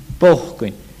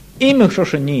 Bochcuin, imach so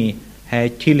sin ní ha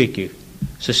tíliiciú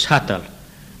sa satal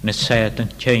na sé an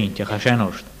teinte a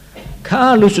sinarst.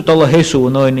 Cá lúsa dul a héú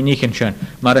an áin na níchan sin,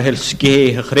 mar a heil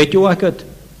scé a chréitiú agad.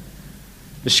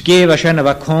 Scéh sin a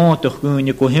bheith cántach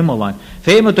gúine go himmeláin.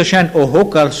 Féime sin ó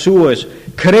hócar suas,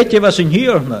 créite was an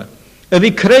hiúrna. A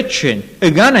bhí créit sin, a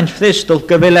ganan fristal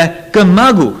go bhfuil go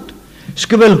magút.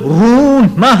 Sco bhfuil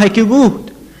rún maithe go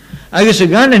gút. Agus a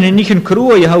ganan in níchan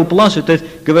crua a há blasat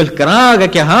go bhfuil grága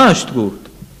ce háist gút.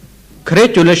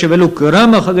 Créitiú leis a bhfuil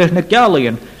gramach agus na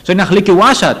gealaíon, sa nach lici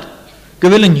wasad. Go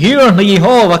bhfuil an hiúrna í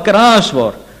hábh a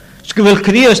grásmhar. Sco bhfuil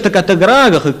críasta a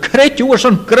grágach, créitiú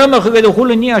san gramach a bhfuil a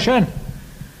chula ní a sin.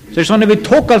 Sa sanna bhí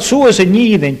tócail suas a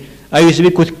nídain, agus bhí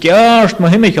chud ceart má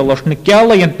himimecha leis na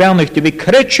gealaíon beannacht bhí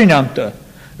créit sin anta,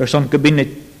 san go bína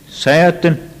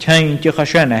sétan teinte a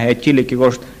sinna hé tílici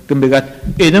gost go bigad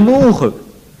iad a múcha.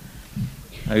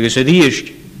 Agus a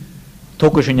díist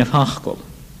tóca sin a fachcail.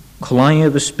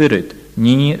 Chláinne the spirit,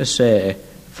 ní a sé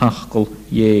fachcail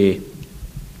dhé.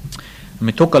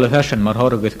 Mi tócail a fesin mar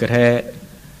thoragad gur hé,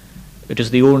 it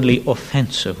is the only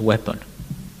offensive weapon.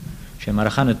 Sé mar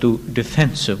a channa tú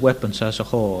defensive weapons as a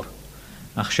chór,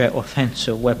 ach sé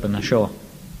offensive weapon a seo.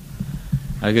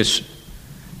 Agus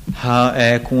ha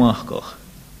cuachcoch,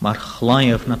 mar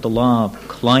chláinmh na do láb,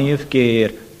 chláinmh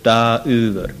géir dá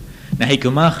úver. Na hé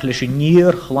gomach leis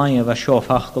níor chláinmh a seo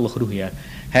fachcail a chrúthe,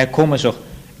 hé cumasach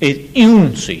iad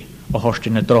iúnsaí a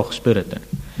thorstin na droch spiritin.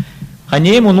 Ha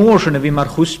néim an óirsin a bhí mar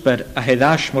chusper a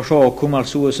hédáis mar seo cumal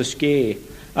suas a scé,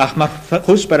 ach mar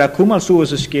chusper a cumal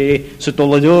suas a scé sa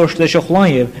doladúrs leis a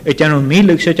chláinmh i teanú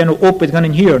mílig sa teanú opid gan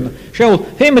an hiúrna. Seol,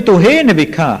 héime tú héna bhí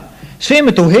cá,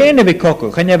 séime tú héna bhí cocu,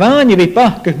 chan bháine bhí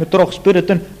bachcach na droch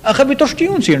spiritin, ach a bhí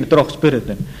torstiúnsaí na droch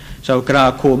spiritin. Sa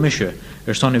grá cómise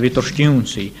sanna bhí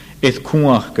torstiúnsaí iad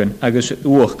cuachcan agus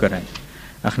uachcarin.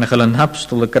 Ach na chail an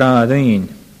hapstal a grá daon.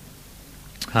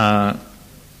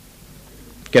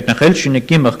 Get na chail sin na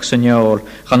gimach san neol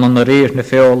chan an réir na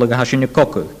féol a ha sin na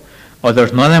cocu.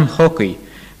 Oedder nodem choci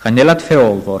chan nilad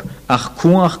féolfor ach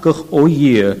cuachcach ó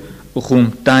dhé o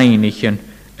chum dainichen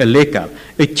a legal.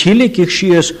 Y tílig ich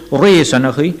sias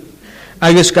résanachí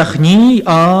agus gach ní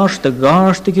ást a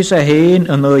gárstig is a héin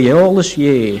an o eolas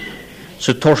dhé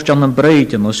sa torstan an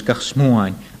breitimus gach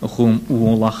smúain a chum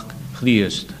úlach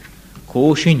chríast.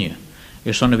 Có sinne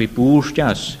sanna bhí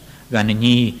búrsteas gan na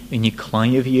ní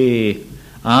chláinmh dhé.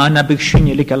 Na big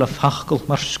sinne lig a fachcail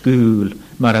mar scúl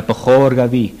mar a bachór ga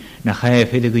bhí na chaibh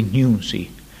hiad go nniúsaí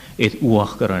iad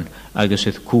uachgaran agus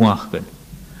iad cuachgan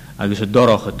agus a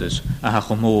dorochatas a ha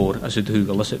chomór as a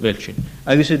dhúgal as a bhilsin.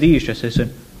 Agus a díiste is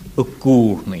an a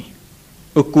gúrnaí.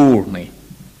 A gúrnaí.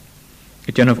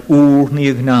 I teanmh úrnaí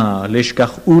a gná leis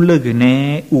gach úla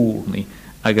gné úrnaí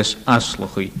agus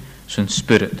aslachaí san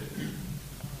spirit.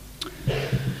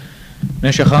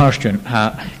 Nes a cháirstún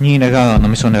ha ní na gá na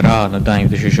mis an rá na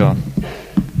daimh sé seo.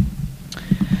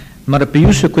 Mar a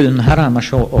bíúsa chuid an harám a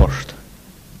seo orst.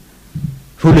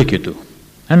 Fúlaiciú tú.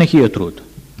 Hanna chi a trúd.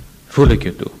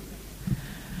 Fúlaiciú tú.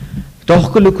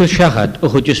 Doch go lu seachad a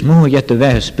chud is mú yet a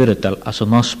bheith spiritual as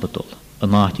an hospital a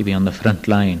náti bhí an the front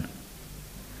line.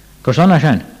 Cos anna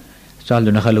sin,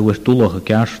 salú na chaile bhuir dúlach a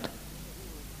cearst.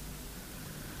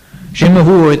 Sin ma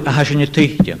bhuaid a ha sin a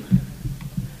tíchtiem.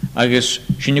 Agus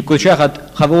sinne go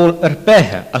seachad chabhór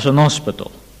bethe as an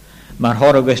hospital. Mar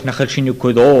thoragus na chail sinne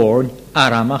chuid óirn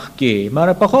aramach gé mar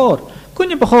a bachór.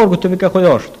 Cúine bachór go tu bhí a chuid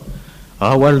orst.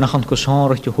 Bhfuil nach an go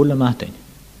sáirecht a thula matain.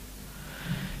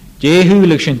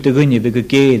 Déthúlaigh sin do gine bhí go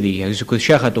géadaí agus go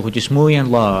seachad a chud is mú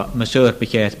an lá me suir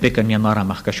bechéad bican an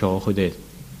aramach go seo chud éad.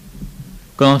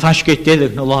 Go an feisceit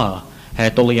déadach na lá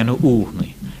het dola an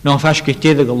úrnaí. No an feisceit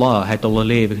déadach a lá het dola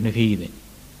lévih na bhídain.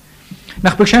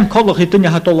 Nach beg sin colach i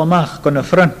dunne hat all amach gon a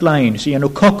front line sí an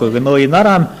cocu gan í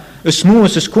naram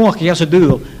smús is cuach as a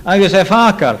dúil agus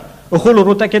fácal o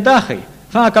chuú ag dachi.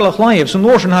 Fácal a chláimh san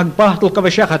nósin hag batal go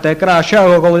bh seachat ag rá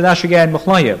seo go as géin mo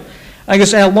chláimh.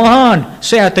 Agus láán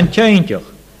sé an teinteach.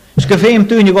 S go féim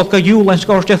túine go go dúil an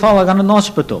scóiste fála an an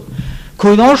hospital.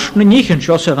 Cuidás na níchan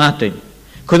seo sa bhatain.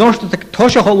 Cuidás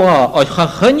toise go lá ag cha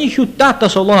chuniú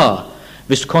datas ó lá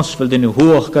vis cosfuil den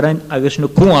huach garin agus na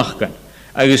cuach gan.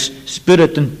 Agus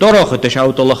spirit an dorachat is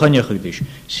out all a chunneachigdis.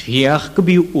 Sfiach go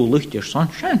bíú úlacht san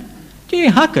sin. Die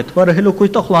hacket, waar heel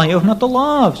goed toch lang ook naar de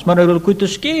laafs, maar heel goed de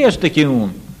skeerste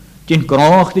kjoen. Die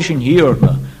graag is in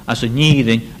hierne, als een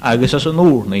nieding, agus als een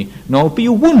oornie, nou be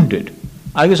wounded,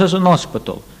 agus als een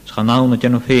hospital. Ze gaan nou niet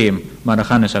nog heem, maar dan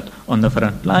gaan ze het on the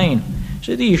front line.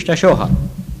 Ze die is dat zo gaan.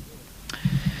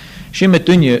 Ze met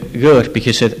dunje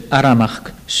geurpjes het aramach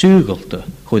sugelte,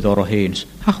 goed orheens.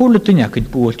 Ha goede dunja kunt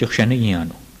boeltje zijn in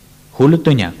jano. Goede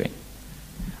dunja kunt.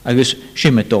 Agus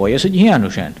ze met dooi is het jano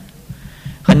zijn.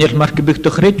 Gaan je maar gebucht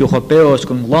toch red joch op beos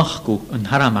kon lachku een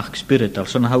haramach spirital,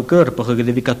 zo'n hou geurpige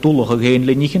de vikatullige geen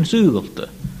lenigen sugelte.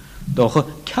 Doch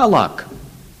kalak.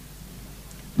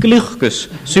 Gluchkes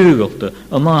sugelte,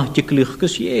 een maatje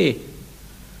gluchkes je.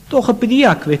 Toch een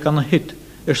pediak weg aan een hit,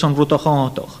 zo'n route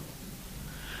gaan toch.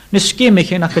 Ne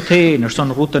skimmig in akketeen,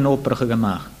 zo'n route operige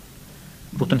gemaakt.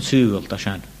 Route sugelte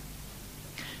zijn.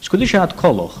 Skud is het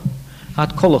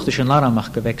kolloch is een aramach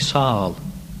gewek saal.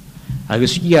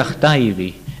 Agus iach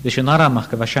daivi, is een aramach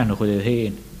gewashan goed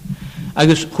heen.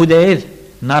 Agus goed eed,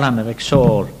 naram weg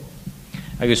saal.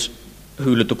 Agus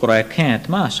hule te koraya kent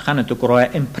mas, gaan te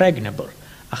koraya impregnable.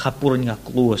 A chapuringa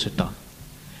kloos het dan.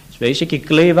 Wees ik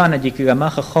kleef aan dat ik ga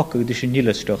maken gokken, dus een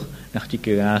nieuwe toch, nacht ik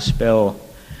ga spel.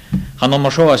 Ga nog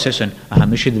maar zo zeggen,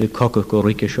 misschien de kokken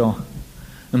korike zo.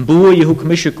 Een boeie hoek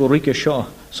misje korike zo,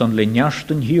 zo'n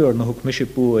linjasten hier nog hoek misje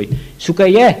boei. Zoek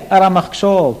je, aramach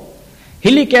zo.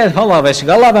 Hilik het halaves,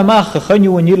 galave mag, gaan je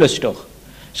een nieuwe toch.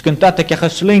 Skent dat ik ga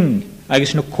sling,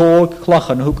 agus een kook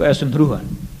klachen hoek als een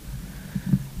roen.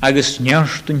 Agus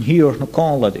njasten hier nog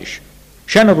kanladisch.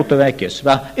 Shanna route wekjes,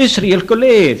 waar Israël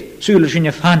geleed, zullen ze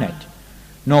niet van het.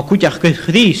 Nou, kutjach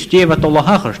gries, die wat alle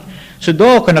hagers, ze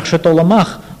doken nog ze alle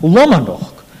mag, lommen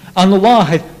nog. Aan Allah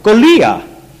het Golia,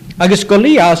 agus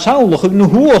Golia saulig nu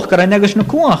hoog kan en agus nu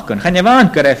kwaag kan. Gaan je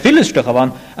waan kan filistige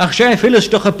van, ach zij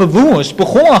filistige bewoens,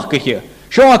 begoogje,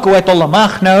 zo ik het alle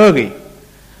mag na ogi.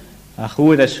 Ach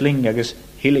hoe dat sling agus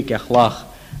hilik ach lach,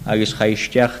 agus ga je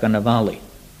sterk aan de valley.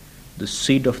 The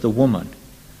seed of the woman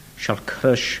shall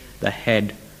crush the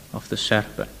head of the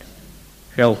serpent.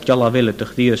 Shall jalla ville te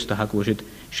gdies te hak was het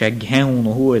shaghaun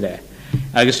hoorde.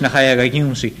 Agus na ga je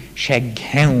junsi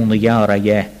shaghaun jara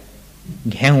je.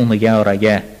 Ghaun jara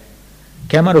je.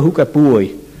 Kamar hoeka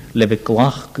boy leve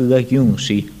klach ge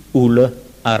junsi ule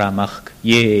aramach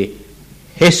je.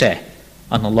 Hisse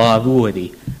an Allah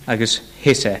woedi agus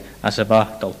hisse as a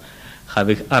bachtel. Ga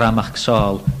aramach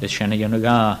sal de shene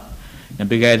janaga. En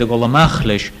begeide golle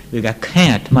machlish we ga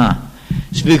kent ma.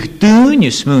 Zwig doen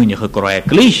je smuinige koraya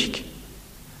kliek.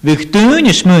 Wig doen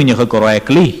je smuinige koraya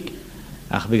kliek.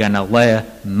 Ach, we gaan alle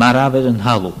maravet en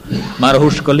halu. Maar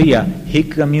huskolia,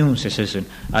 hik amuse sesen.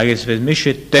 Agus we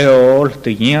misje teol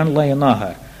te jen leien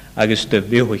nachar. Agus te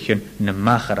wilchen ne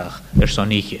macharach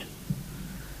sonetje.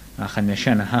 Ach, en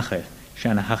shana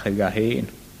hache ga heen.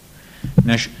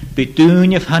 Nes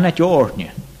bedoen je van het joortje.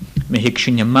 Me hik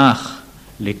je mach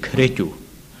le kretu.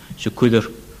 Zo kuder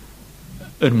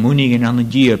moenigen aan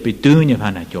het dier bedoen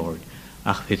van het jaar.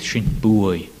 Ach, het is een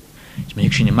boei. Dus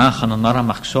ik zie je mag aan een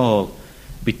aramach zal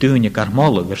bedoen je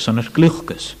karmolle, weer zo'n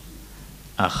kluchkes.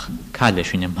 Ach, kalle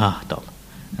je machtal.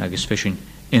 Ach, is vissen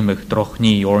immer toch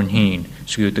niet oren heen,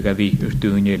 schuurt ik wie er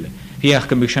doen jullie. Hier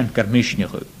kan ik zijn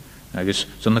karmischnige. Ach, is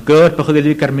zo'n keurpige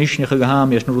die karmischnige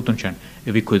gehaam is een routentje.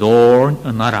 En wie kunt oren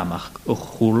een aramach, een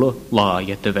goede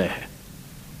laaie te weg.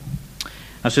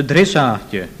 Als het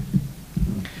dressaatje.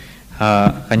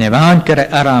 Gaan je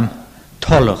waankeren aram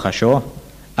tollig zo,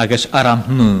 agus aram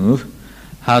nuv,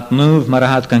 had nuv maar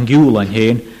had kan gulen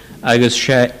heen, agus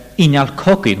she inal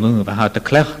kokkie nuv had de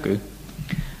klechku,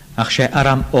 ach she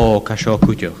aram ook zo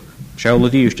kutje, she alle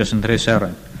die is dat een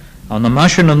dresseren. Aan de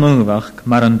machine nuvach,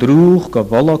 maar een droeg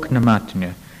gewolk na matne,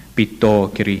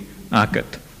 bitokeri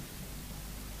aket.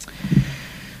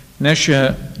 Nes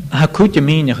ha kutje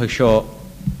menige zo,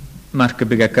 marke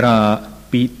begakra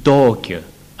bitokje.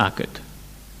 Aket.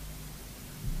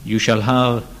 You shall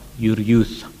have your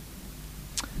youth.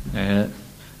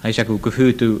 Hij zegt ook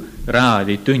gevoerd u raad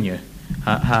die tunje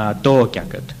ha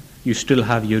dookjaket. You still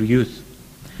have your youth.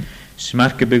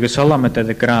 Smarke bygge salamet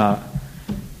de gra.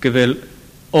 Gewil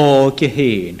ook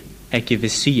heen. Eke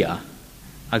vesia.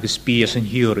 Agus bies en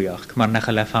huriach. Maar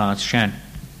nachele faas shen.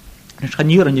 Dus gaan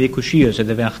hier in die kushia ze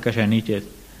de weg kashen niet het.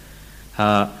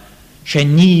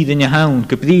 Shen niet in je haun,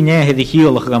 ik die nehe die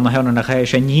heerlijk gaan maar naar hij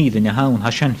shen niet in je haun,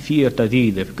 ha shen vier ta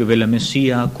dieder, ik wil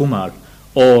Messia kumal,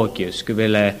 ookjes, ik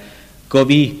wil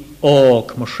gobi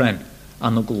ook moshen,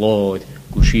 aan de gloed,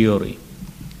 kushiri.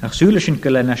 Ach zullen shen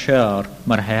kele nashar,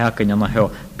 maar hij kan je maar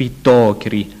heel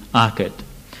bitokri aket.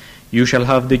 You shall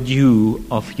have the dew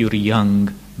of your young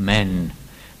men.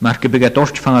 Maar ik beget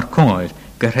orst van haar koer,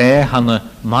 gerei hanne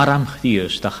maram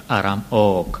gdius dag aram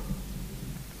ook.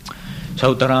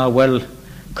 Zou daar wel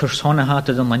kursone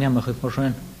hadden dan manja mag ik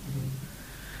morgen.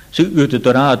 Zo uit het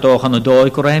daar toch aan de dag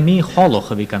ik rij mij hallig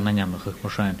wie kan manja mag ik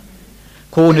morgen.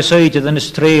 Kone zei dat in de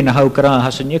strain hou kra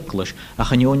has een English, a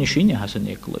gaan je niet has een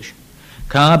English.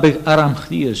 Kabig aram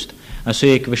gdiest, als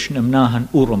ik wist hem na een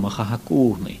urma ga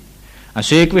koorni.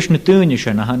 Als ik wist ne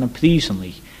tunische na een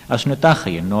priesenlich, als ne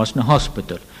tachien, no als ne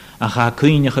hospital. A ga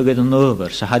kuinje gegeden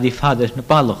over, ze had die vaders ne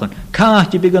pallochen.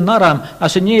 Kaatje big aram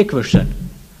als een Englischen.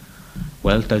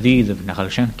 Wel, dat diedef nach al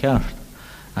shen kaart.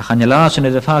 A gaan je laatsen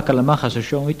in de fakele mag als een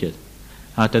show uitjet.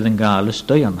 Had het een gale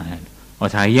stui aan hen.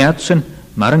 Wat hij jetsen,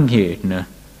 maar een geetne,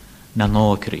 na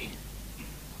nokri.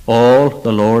 All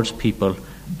the Lord's people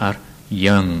are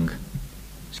young.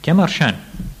 Skemar shen.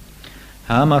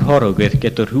 Ha maar horrog het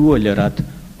get er huolerat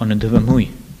on een duwe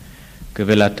moei.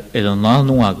 Gewilat een na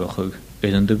nuagachug,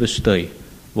 een duwe stui,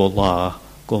 vola,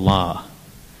 gola.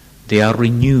 They are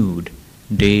renewed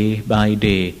day by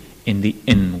day in the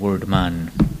inward man.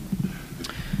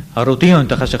 Harotion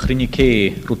ta khasakrini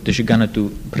ke rutte shiganatu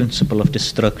principle of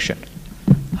destruction.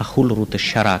 Ha khul rutte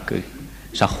sharaku,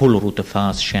 sa khul rutte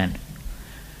fas shen.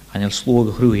 En el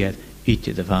sloge groeien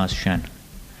ietsje de fas shen.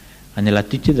 En el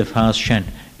ietsje de fas shen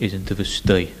is een te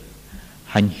verstui.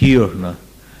 Han hierna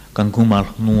kan gumal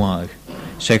nuag,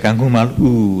 se kan gumal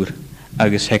uur,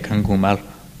 agus se kan gumal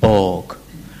og.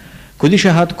 Kudische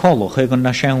had koloch egon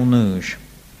na shen neus.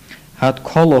 Had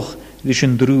koloch dis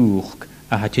een droeg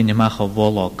a had je nemacha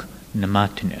volok na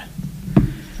matine.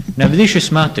 Na vdische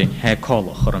smatin he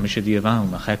koloch, oram is die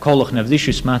waunach, he koloch na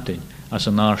vdische smatin as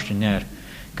een aarste ner,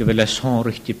 gewille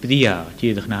sonrichte pria,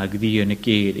 tiedig na gdie ne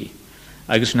keri,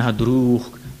 agus na droeg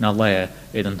na le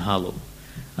een hallo.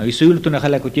 Agus ult na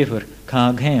gelijk wat jefer,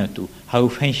 kaag hentu, hou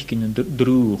fenschkin een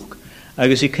droeg,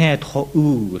 agus ik het go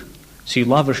uur, si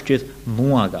laverstit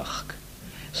nuagach,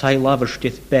 sai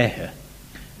laverstit behe.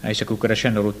 Hij zei ook als je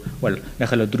nou wel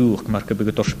nechele droeg, maar ik heb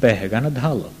het doorspegen gaan het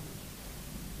halen.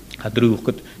 Het droeg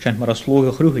het, zijn maar als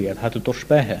loge groeien, had het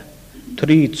doorspegen.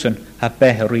 Trietsen, het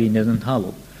beherin in het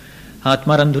halen. Had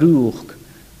maar een droeg,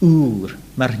 uur,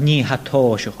 maar niet het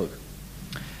hoosje.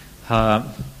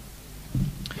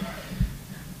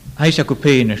 Hij zei ook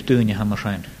penis, toen je hem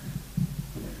zijn.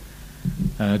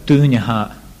 Toen je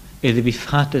ha, er wie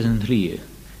vatten en drieën,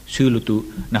 zullen toe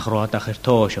naar rood achter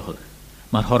hoosje.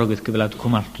 Maar horget geweld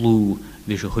kumar plu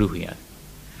deze groeien.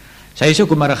 Zij is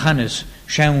ook maar gannes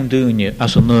schaun dunje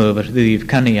als een over die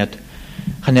kan niet.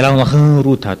 Gaan je lang nog een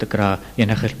route had kra je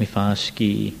nachel me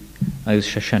faski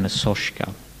als schene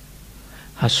soskal.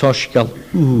 Ha soskal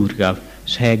uurgav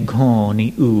zij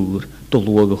goni uur te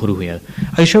loge groeien.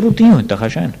 Hij is routine te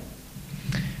gaan.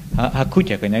 Ha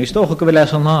kutja kan je toch ook wel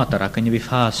als een later kan je weer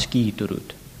faski terug.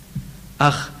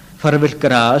 Ach, farvel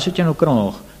kra zit je nog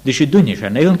kroeg. Dus je doet niet zo.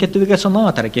 Nee, dan kan je weer zo'n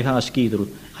later dat je faski doet.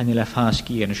 Ga je laten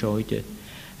faski en zo uit.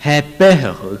 Hij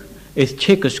beheg is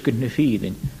checkers kunnen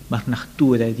vieren, maar nog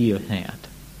toe dat die het.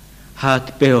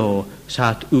 Het beheg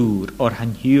zat uur, or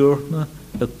han hier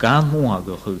me kan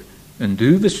morgen een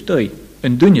duwe stui,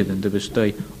 een dunje den duwe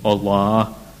stui. Allah,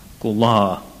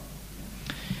 Allah.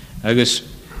 Agus,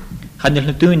 gaan je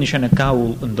natuurlijk aan een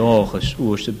kaul een dages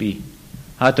oorste bij.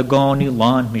 Het de gani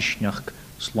land misnach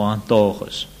slaan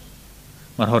dages.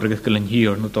 Maar hoor ik alleen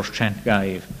hier nu door schijn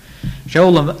geef.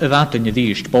 Sjouw waten je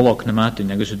diest, bolok na maten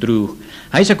je dus droeg.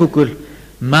 Hij zegt ook wel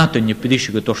maten je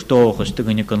pedische door stoges te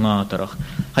gaan je kan laterach.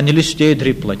 Han je list je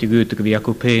drippelen je goed wie ik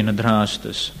op een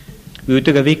draastes. Goed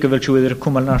te weken wil je weer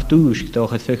komen naar toe, toch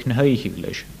het vechten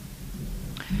heiliglijk.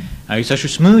 Hij zegt je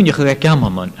smoen je gelijk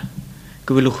jammer man. Ik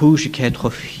wil een goedheid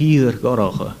of hier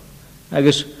garagen. Hij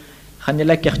is gaan je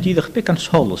lekker tiedig pikken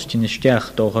solos in de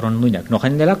sterk toch een lunak. Nog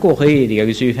een lekker oogedig,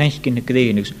 als je hensje in de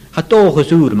krenigs. Had toch een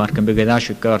zuur, maar kan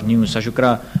begadasje kaart nieuws. Als je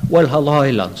kra, wel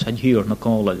halailands, had hier nog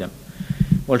kolen hem.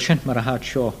 Wel schent maar had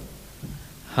zo.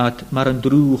 Had maar een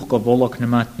droeg gewolk na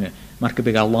matne, maar kan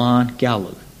begad laan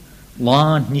gallig.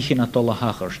 Laan niet in het alle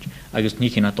hagerst, als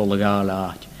niet in het alle gale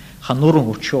aard. Ga nur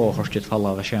wat zo gerst het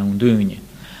vallen was jouw doen.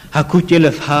 Ha kut je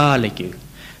lef halikje.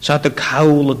 Zat de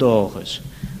koude dages.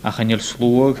 Ach en je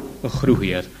sloeg een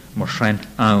groeien, maar schijnt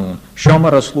aan. Schau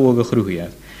maar een sloeg een groeien.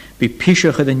 Bij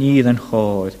pischige de nieden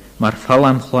gaat, maar val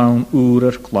hem gewoon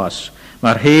urer klas.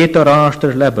 Maar heet er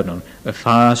achter Lebanon, een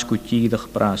vaas goedjiedig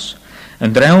pras.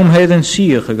 En droom het een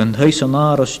siege, en heis een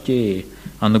ares tje.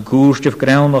 Aan de goerstje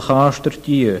grauwig achter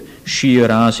tje,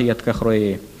 schier azie het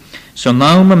gechree. Zo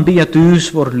nauwen bij het huis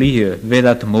voor lie, weet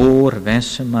dat moor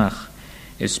wensen mag.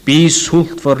 Es bis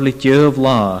hult voor litje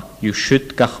vla, je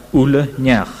schut kach ule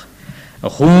njach. A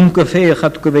groenke vee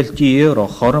gaat geweltier, o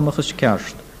gormige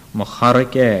skerst. Maar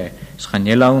harke,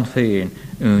 schanjelaun veen,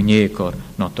 unjekor,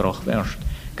 not terug werst.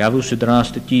 Gavus de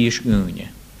draaste ties unje.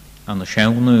 an the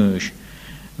shawnus,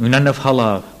 unan of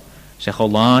halav, se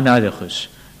holan adachus,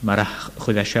 maar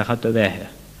chudashachat de wehe.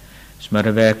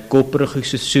 Maar we koperig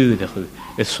is het zuidige,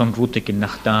 het van roetik in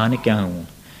nachtane gaan.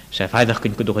 Zij veilig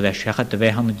kunt door de schachat de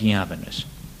weg aan de diabetes.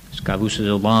 Skavus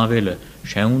de la willen,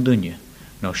 schaun dunje,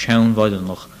 nou schaun worden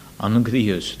nog aan een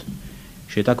griust.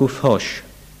 Zit ik op hosch.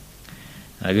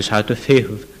 Agus houdt de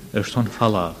veil, staan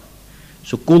valav.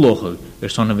 Zo koeloge,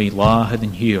 staan we laag in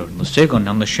hier. De zegon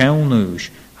aan de schaun neus,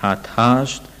 het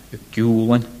haast, de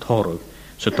kulen torg.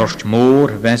 Zo torst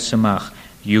moor wesemach,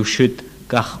 you should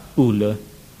gach ule.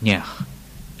 Niach.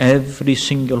 Every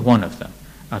single one of them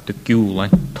at the Gulen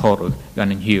Torg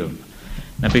gan in hier.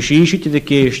 Na beschieße te de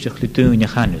geestig de tuin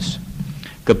Johannes.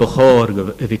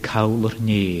 Gebechorge vi kauler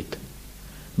niet.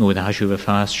 No da hasje we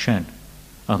fast shen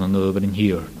an an over in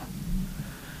hier.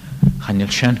 Hanel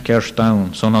shen kerst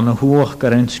down son an a hoog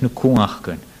garens nu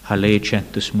koachken ha leed shen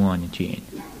des moanetien.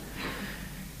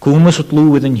 Kumas ut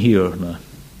luwed in hier na.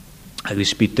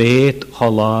 Agus biteet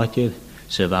halaatje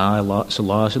se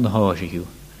laas in de hage hiel.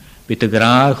 Bit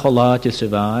graag halaatje se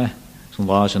vae, some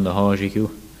laws in the hage.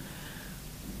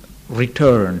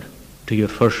 Return to your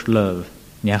first love.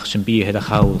 Niach sem bie het a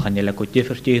chaul, chan jela go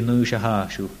differtje nu se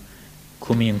haasju.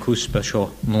 Cumi yn cwspa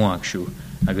sio nuagsju,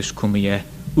 agus cumi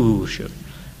uursju.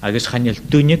 Agus chan jel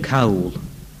dunje caul,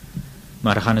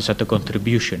 maar chan is at a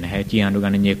contribution, het janu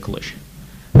gan in English.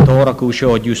 Tora ku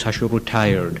sio jus hasju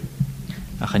retired.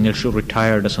 A chan jel sio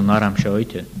retired as an aram sio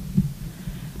ite.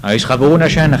 Agus chavona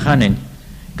sien a chanin,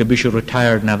 Gabishu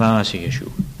retired na vasi issue.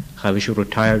 Gavishu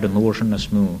retired in Lorsen na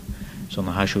smoo. So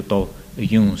na hashu to a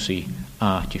yunsi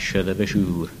aati shada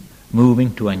vishur.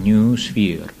 Moving to a new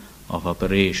sphere of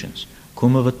operations.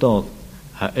 Kuma vatol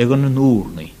ha egon an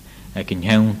oorni. Ek in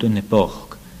jaunten ne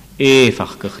poch.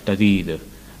 Efachkach da didev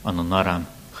an an aram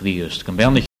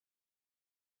gdiust.